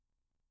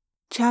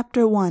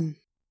Chapter 1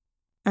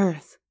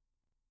 Earth.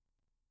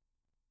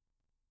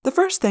 The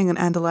first thing an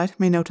Andalite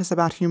may notice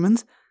about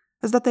humans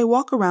is that they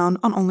walk around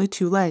on only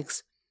 2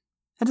 legs.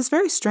 It is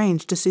very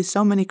strange to see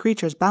so many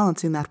creatures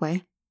balancing that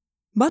way.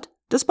 But,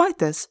 despite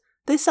this,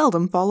 they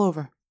seldom fall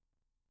over.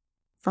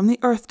 From the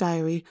Earth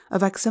Diary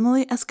of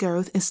Aximili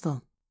Esgaruth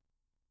Istil.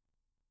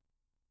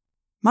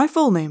 My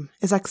full name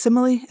is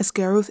Aximili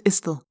Esgaruth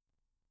Istil.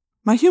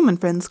 My human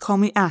friends call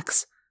me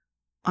Axe.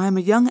 I am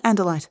a young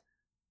Andalite.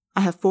 I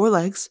have 4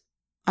 legs.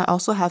 I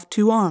also have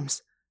 2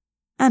 arms.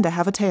 And I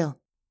have a tail.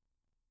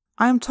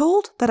 I am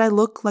told that I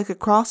look like a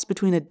cross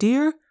between a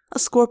deer, a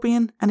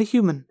scorpion, and a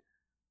human.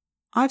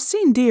 I've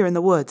seen deer in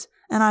the woods,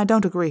 and I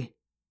don't agree.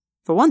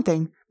 For one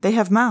thing, they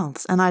have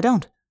mouths, and I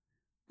don't.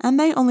 And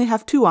they only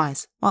have 2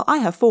 eyes, while I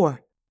have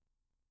 4.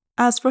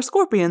 As for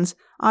scorpions,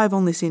 I've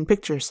only seen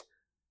pictures.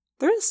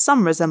 There is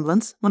some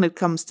resemblance when it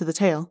comes to the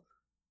tail.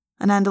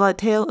 An Andalite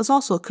tail is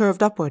also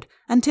curved upward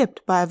and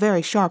tipped by a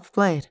very sharp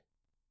blade.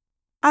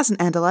 As an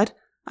Andalite,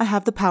 I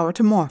have the power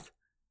to morph.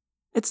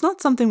 It's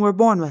not something we're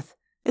born with,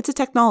 it's a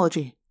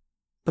technology.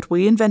 But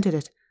we invented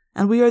it,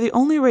 and we are the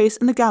only race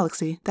in the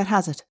galaxy that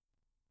has it.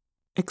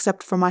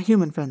 Except for my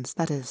human friends,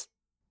 that is.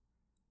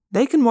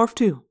 They can morph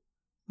too,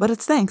 but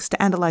it's thanks to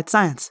Andalite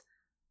science.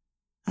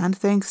 And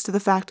thanks to the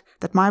fact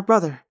that my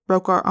brother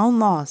broke our own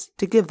laws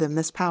to give them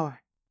this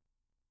power.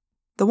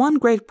 The one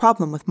great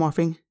problem with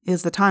morphing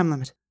is the time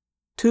limit.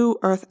 2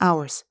 Earth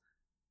hours.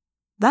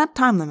 That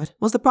time limit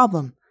was the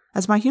problem,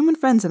 as my human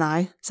friends and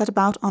I set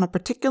about on a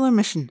particular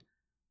mission.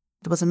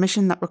 It was a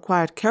mission that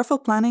required careful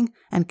planning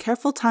and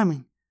careful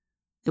timing.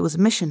 It was a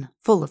mission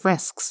full of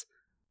risks.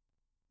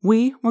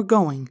 We were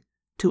going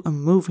to a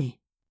movie.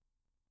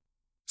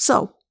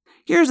 So,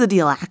 here's the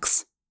deal,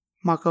 Axe,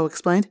 Marco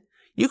explained.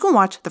 You can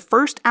watch the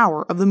first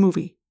hour of the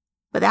movie,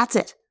 but that's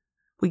it.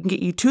 We can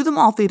get you to the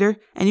mall theater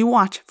and you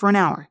watch for an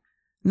hour.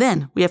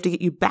 Then we have to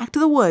get you back to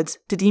the woods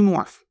to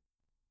demorph.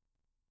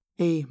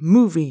 A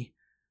movie.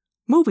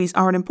 Movies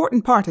are an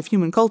important part of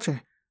human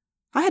culture.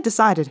 I had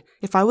decided,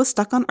 if I was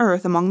stuck on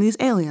Earth among these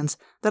aliens,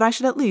 that I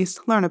should at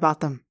least learn about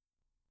them.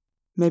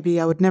 Maybe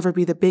I would never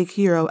be the big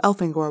hero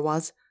Elfangor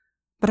was,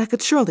 but I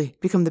could surely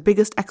become the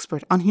biggest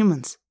expert on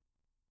humans.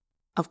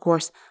 Of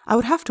course, I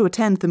would have to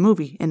attend the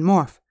movie in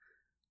morph.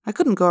 I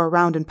couldn't go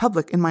around in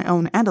public in my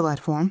own Andalite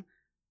form.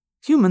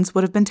 Humans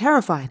would have been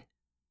terrified.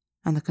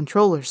 And the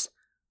controllers,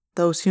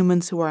 those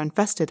humans who are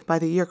infested by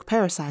the Yeerk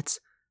parasites,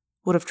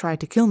 would have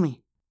tried to kill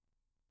me,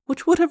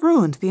 which would have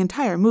ruined the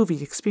entire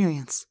movie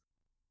experience.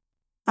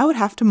 I would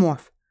have to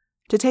morph,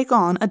 to take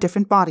on a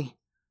different body.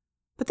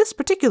 But this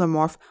particular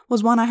morph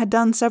was one I had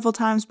done several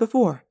times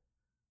before.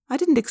 I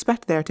didn't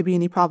expect there to be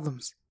any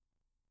problems.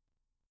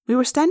 We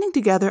were standing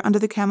together under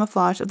the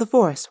camouflage of the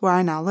forest where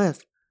I now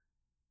live.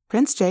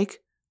 Prince Jake,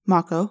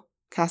 Marco,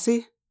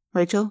 Cassie,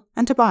 Rachel,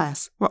 and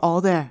Tobias were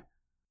all there,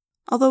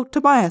 although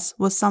Tobias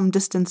was some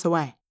distance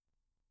away.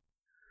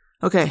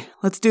 Okay,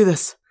 let's do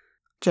this,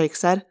 Jake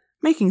said,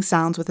 making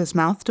sounds with his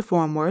mouth to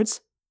form words.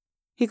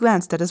 He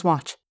glanced at his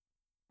watch.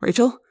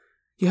 Rachel,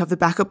 you have the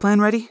backup plan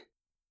ready?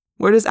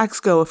 Where does Axe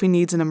go if he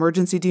needs an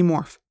emergency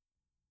demorph?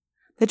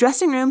 The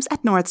dressing rooms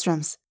at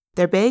Nordstrom's.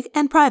 They're big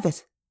and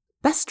private.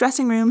 Best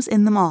dressing rooms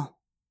in the mall.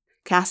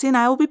 Cassie and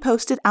I will be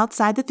posted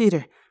outside the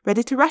theater,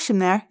 ready to rush him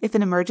there if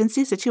an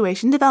emergency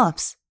situation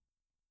develops.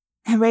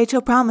 And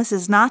Rachel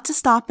promises not to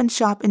stop and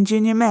shop in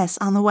Junior Miss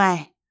on the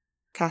way,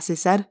 Cassie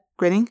said,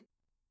 grinning.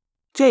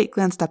 Jake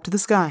glanced up to the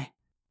sky.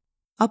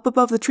 Up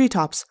above the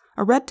treetops,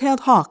 a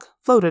red-tailed hawk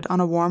floated on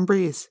a warm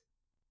breeze.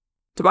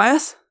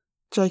 Tobias?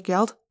 Jake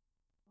yelled.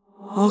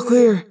 All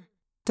clear,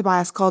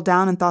 Tobias called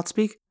down in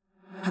thought-speak.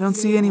 I don't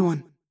see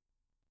anyone.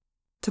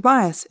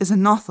 Tobias is a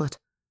Nothlit,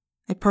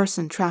 a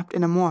person trapped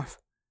in a morph.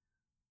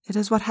 It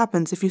is what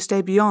happens if you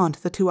stay beyond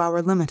the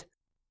 2-hour limit.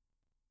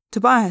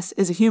 Tobias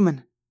is a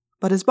human,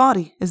 but his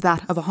body is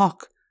that of a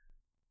hawk.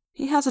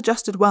 He has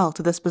adjusted well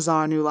to this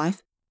bizarre new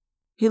life.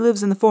 He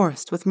lives in the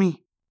forest with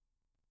me.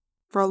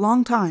 For a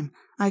long time,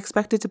 I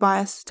expected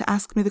Tobias to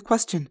ask me the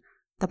question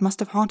that must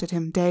have haunted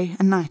him day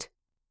and night,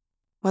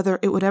 whether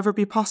it would ever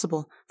be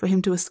possible for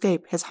him to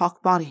escape his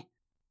hawk body.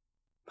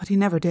 But he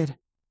never did.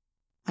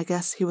 I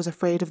guess he was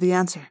afraid of the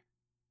answer.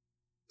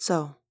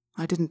 So,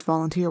 I didn't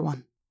volunteer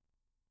one.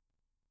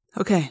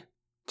 Okay,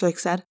 Jake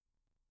said.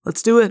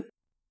 Let's do it.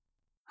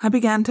 I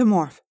began to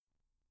morph.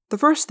 The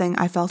first thing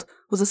I felt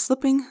was a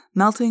slipping,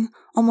 melting,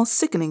 almost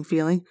sickening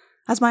feeling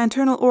as my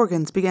internal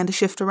organs began to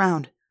shift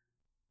around.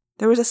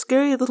 There was a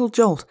scary little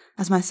jolt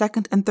as my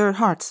second and third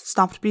hearts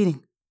stopped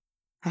beating.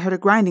 I heard a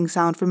grinding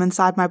sound from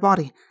inside my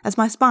body as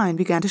my spine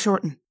began to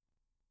shorten.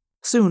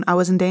 Soon I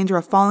was in danger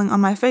of falling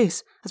on my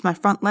face as my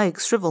front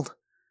legs shriveled.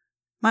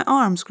 My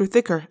arms grew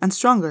thicker and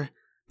stronger,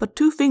 but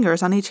 2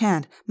 fingers on each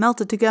hand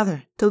melted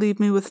together to leave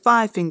me with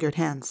 5-fingered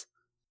hands.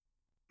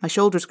 My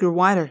shoulders grew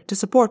wider to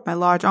support my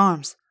large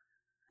arms,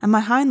 and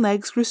my hind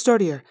legs grew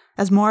sturdier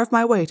as more of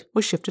my weight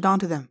was shifted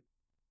onto them.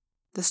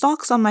 The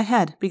stalks on my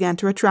head began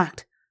to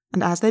retract,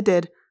 and as they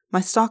did,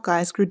 my stalk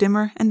eyes grew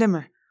dimmer and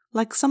dimmer,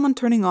 like someone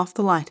turning off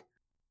the light.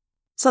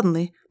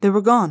 Suddenly, they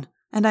were gone,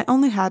 and I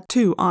only had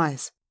 2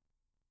 eyes.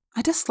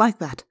 I dislike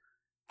that.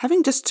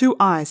 Having just 2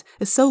 eyes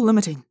is so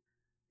limiting.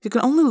 You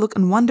can only look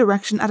in one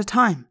direction at a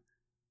time.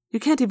 You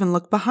can't even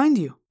look behind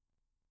you.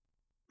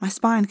 My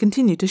spine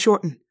continued to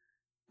shorten.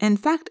 In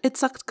fact, it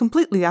sucked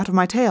completely out of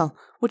my tail,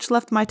 which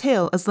left my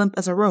tail as limp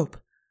as a rope.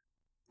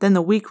 Then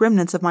the weak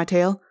remnants of my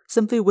tail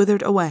simply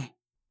withered away.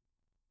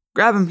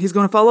 "Grab him, he's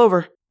going to fall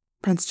over,"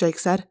 Prince Jake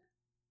said.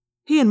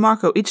 He and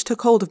Marco each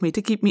took hold of me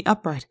to keep me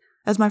upright,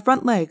 as my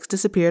front legs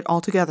disappeared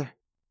altogether.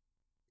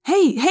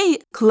 Hey,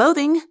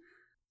 clothing,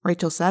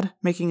 Rachel said,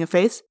 making a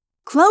face.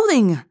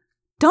 Clothing!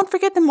 Don't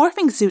forget the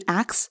morphing suit,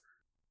 Axe.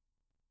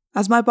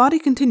 As my body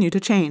continued to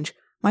change,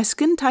 my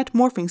skin-tight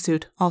morphing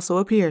suit also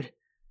appeared.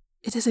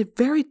 It is a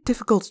very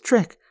difficult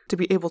trick to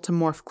be able to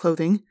morph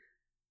clothing,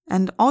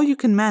 and all you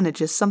can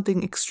manage is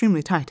something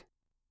extremely tight.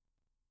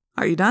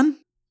 "Are you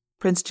done?"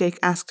 Prince Jake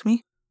asked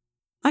me.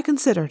 I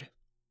considered.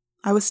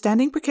 I was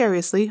standing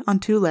precariously on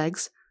 2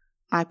 legs.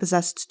 I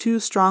possessed 2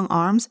 strong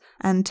arms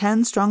and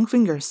 10 strong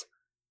fingers.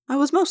 I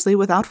was mostly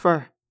without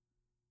fur.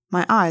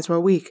 My eyes were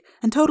weak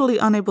and totally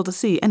unable to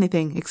see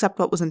anything except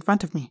what was in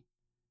front of me.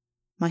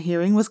 My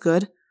hearing was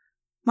good.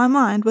 My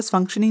mind was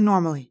functioning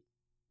normally.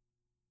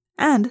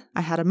 And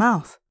I had a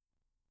mouth.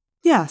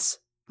 "Yes,"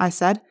 I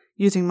said,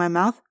 using my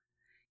mouth.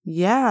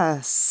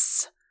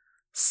 "Yes.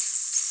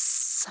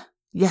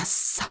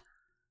 Yes.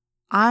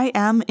 I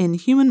am in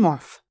human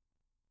morph."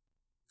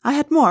 I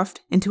had morphed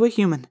into a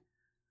human.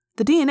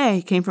 The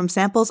DNA came from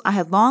samples I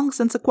had long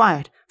since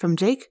acquired from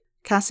Jake,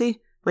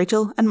 Cassie,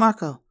 Rachel, and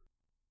Marco.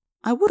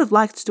 I would have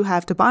liked to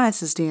have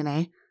Tobias's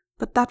DNA,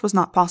 but that was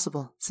not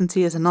possible, since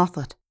he is an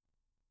Nothlet.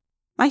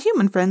 My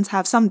human friends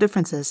have some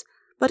differences,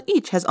 but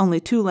each has only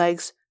 2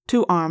 legs,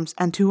 2 arms,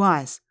 and 2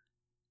 eyes.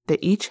 They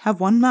each have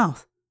 1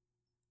 mouth.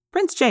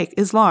 Prince Jake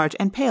is large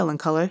and pale in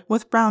color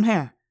with brown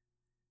hair.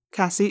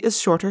 Cassie is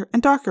shorter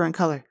and darker in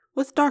color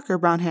with darker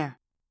brown hair.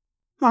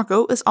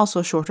 Marco is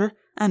also shorter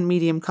and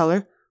medium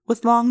color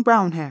with long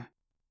brown hair.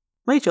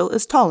 Rachel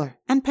is taller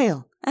and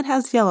pale and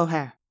has yellow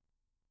hair.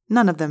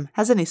 None of them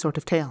has any sort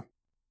of tail.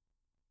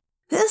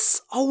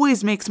 "This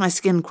always makes my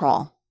skin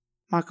crawl,"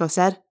 Marco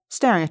said,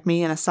 staring at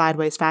me in a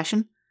sideways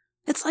fashion.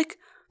 "It's like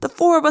the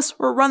 4 of us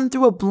were run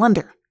through a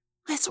blender.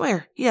 I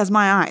swear, he has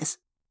my eyes."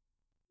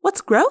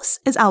 "What's gross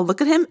is I'll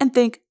look at him and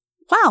think,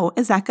 wow,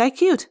 is that guy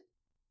cute?"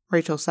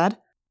 Rachel said.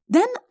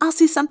 "Then I'll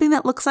see something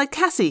that looks like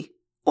Cassie,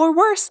 or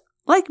worse,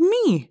 like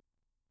me."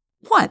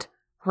 "What?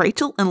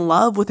 Rachel in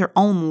love with her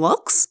own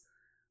looks?"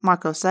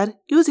 Marco said,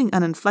 using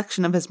an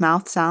inflection of his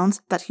mouth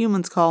sounds that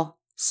humans call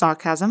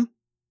sarcasm.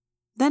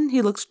 Then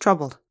he looked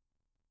troubled.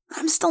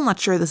 "I'm still not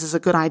sure this is a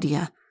good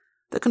idea.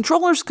 The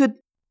controllers could—"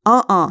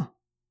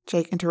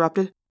 Jake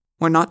interrupted.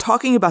 "We're not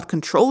talking about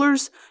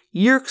controllers,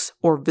 Yeerks,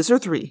 or Visser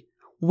 3.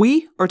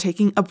 We are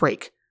taking a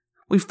break.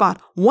 We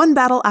fought one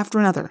battle after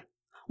another.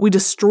 We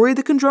destroyed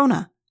the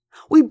Kandrona.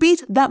 We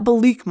beat that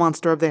Balik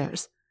monster of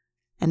theirs.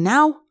 And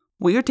now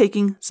we are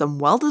taking some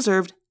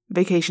well-deserved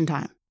vacation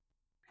time.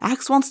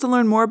 Axe wants to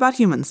learn more about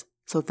humans,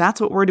 so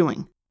that's what we're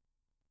doing."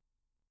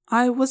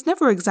 I was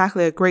never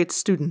exactly a great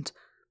student,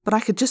 but I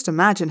could just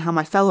imagine how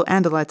my fellow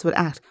Andalites would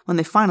act when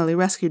they finally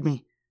rescued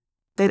me.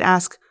 They'd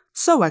ask,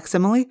 "So,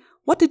 Aximile,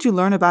 what did you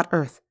learn about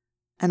Earth?"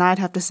 And I'd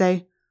have to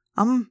say,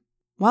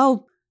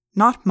 well,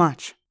 not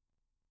much.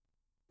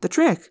 The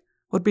trick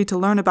would be to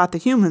learn about the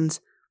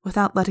humans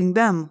without letting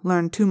them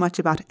learn too much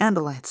about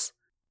Andalites.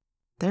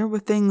 There were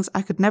things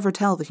I could never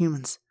tell the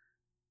humans.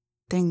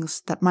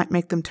 Things that might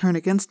make them turn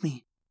against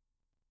me.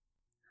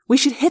 "We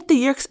should hit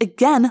the Yeerks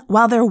again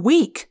while they're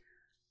weak,"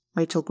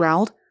 Rachel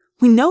growled.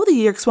 "We know the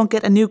Yeerks won't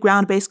get a new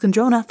ground-based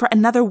Kandrona for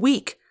another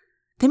week.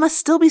 They must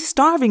still be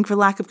starving for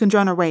lack of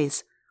Kandrona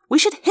rays. We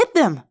should hit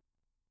them."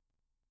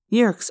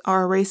 Yeerks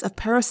are a race of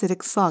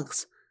parasitic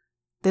slugs.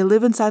 They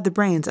live inside the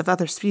brains of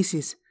other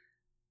species.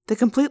 They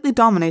completely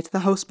dominate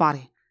the host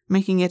body,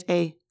 making it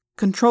a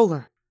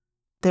controller.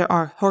 There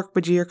are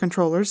Hork-Bajir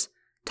controllers,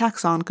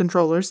 Taxon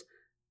controllers,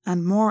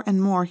 and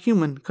more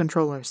human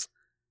controllers.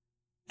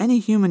 Any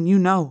human you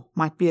know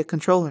might be a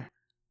controller.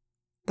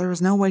 There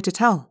is no way to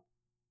tell,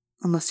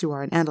 unless you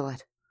are an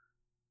Andalite.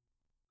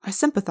 I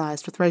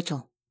sympathized with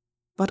Rachel,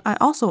 but I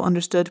also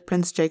understood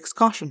Prince Jake's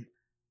caution.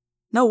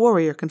 No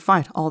warrior can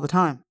fight all the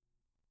time.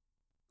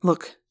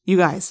 "Look, you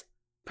guys,"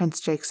 Prince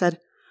Jake said,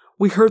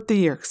 "we hurt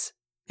the Yeerks.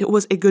 It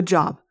was a good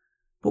job,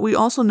 but we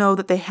also know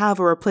that they have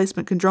a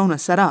replacement Kandrona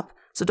set up,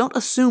 so don't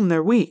assume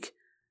they're weak.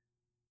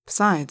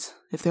 Besides,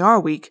 if they are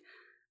weak,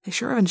 they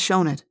sure haven't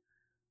shown it.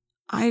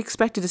 I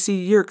expected to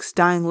see Yeerks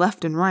dying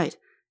left and right,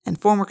 and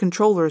former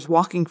controllers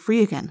walking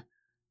free again.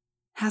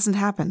 Hasn't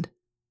happened.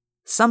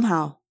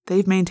 Somehow,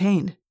 they've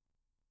maintained."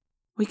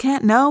 "We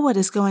can't know what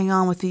is going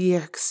on with the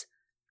Yeerks,"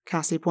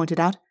 Cassie pointed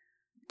out.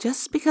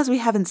 "Just because we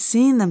haven't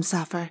seen them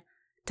suffer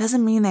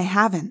doesn't mean they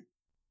haven't."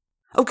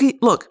 "Okay,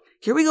 look,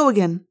 here we go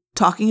again,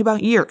 talking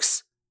about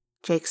Yeerks,"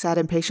 Jake said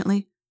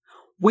impatiently.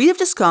 "We have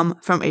just come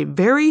from a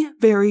very,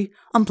 very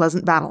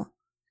unpleasant battle,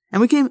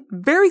 and we came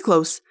very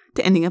close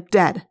to ending up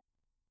dead.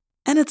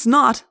 And it's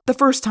not the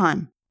first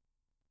time.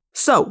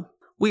 So,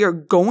 we are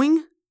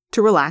going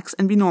to relax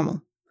and be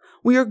normal.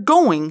 We are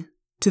going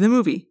to the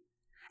movie.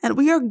 And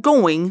we are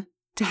going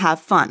to have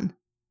fun.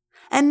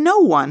 And no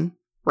one,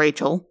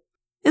 Rachel,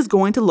 is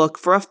going to look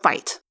for a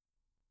fight.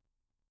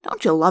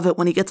 Don't you love it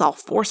when he gets all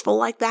forceful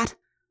like that?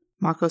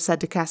 Marco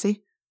said to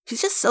Cassie.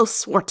 She's just so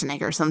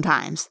Schwarzenegger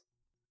sometimes.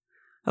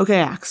 Okay,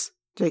 Axe,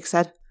 Jake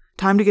said.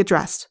 Time to get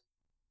dressed.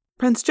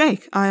 Prince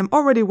Jake, I am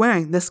already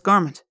wearing this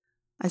garment,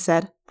 I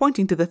said,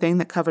 pointing to the thing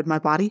that covered my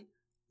body.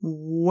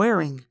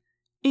 Wearing.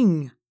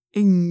 Ing.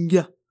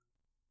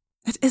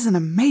 It is an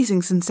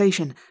amazing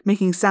sensation,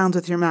 making sounds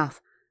with your mouth.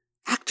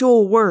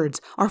 Actual words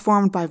are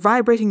formed by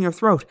vibrating your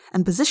throat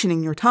and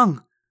positioning your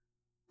tongue.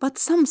 But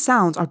some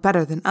sounds are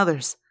better than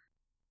others.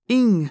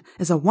 Ing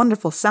is a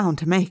wonderful sound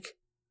to make.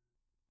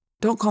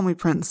 Don't call me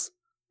Prince,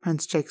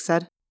 Prince Jake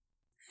said.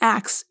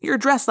 Axe, you're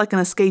dressed like an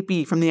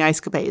escapee from the Ice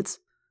Capades,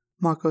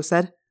 Marco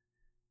said.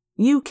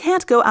 You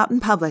can't go out in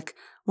public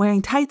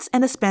wearing tights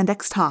and a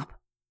spandex top,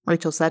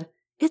 Rachel said.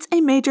 It's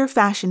a major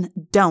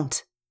fashion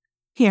don't.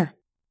 Here.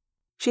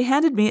 She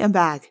handed me a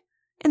bag.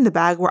 In the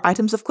bag were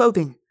items of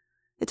clothing.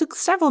 It took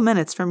several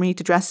minutes for me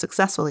to dress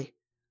successfully.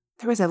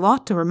 There is a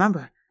lot to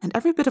remember, and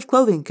every bit of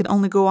clothing can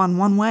only go on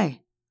one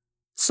way.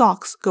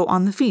 Socks go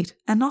on the feet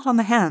and not on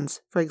the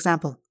hands, for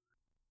example.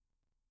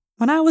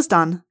 When I was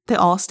done, they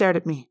all stared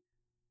at me.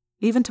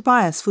 Even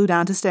Tobias flew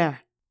down to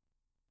stare.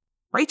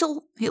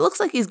 Rachel, he looks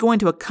like he's going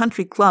to a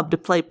country club to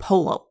play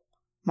polo,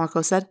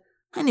 Marco said.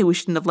 I knew we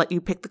shouldn't have let you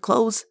pick the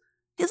clothes.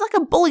 He's like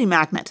a bully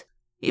magnet.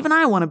 Even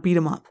I want to beat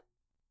him up.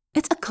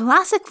 It's a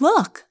classic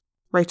look,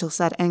 Rachel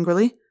said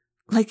angrily.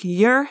 Like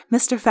you're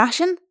Mr.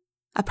 Fashion?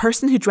 A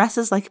person who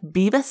dresses like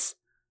Beavis?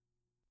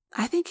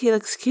 I think he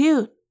looks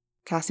cute,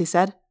 Cassie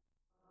said.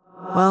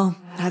 Well,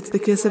 that's the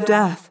kiss of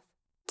death,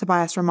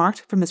 Tobias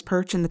remarked from his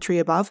perch in the tree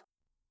above.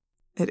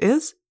 It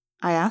is?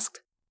 I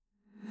asked.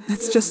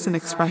 It's just an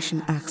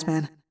expression,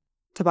 Axeman,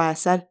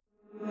 Tobias said.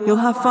 You'll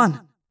have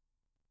fun.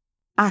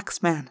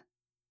 Axeman.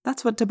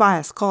 That's what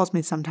Tobias calls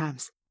me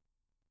sometimes.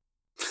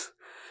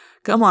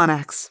 Come on,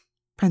 Axe,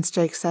 Prince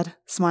Jake said,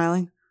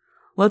 smiling.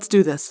 Let's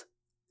do this.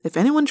 If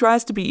anyone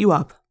tries to beat you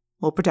up,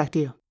 we'll protect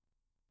you.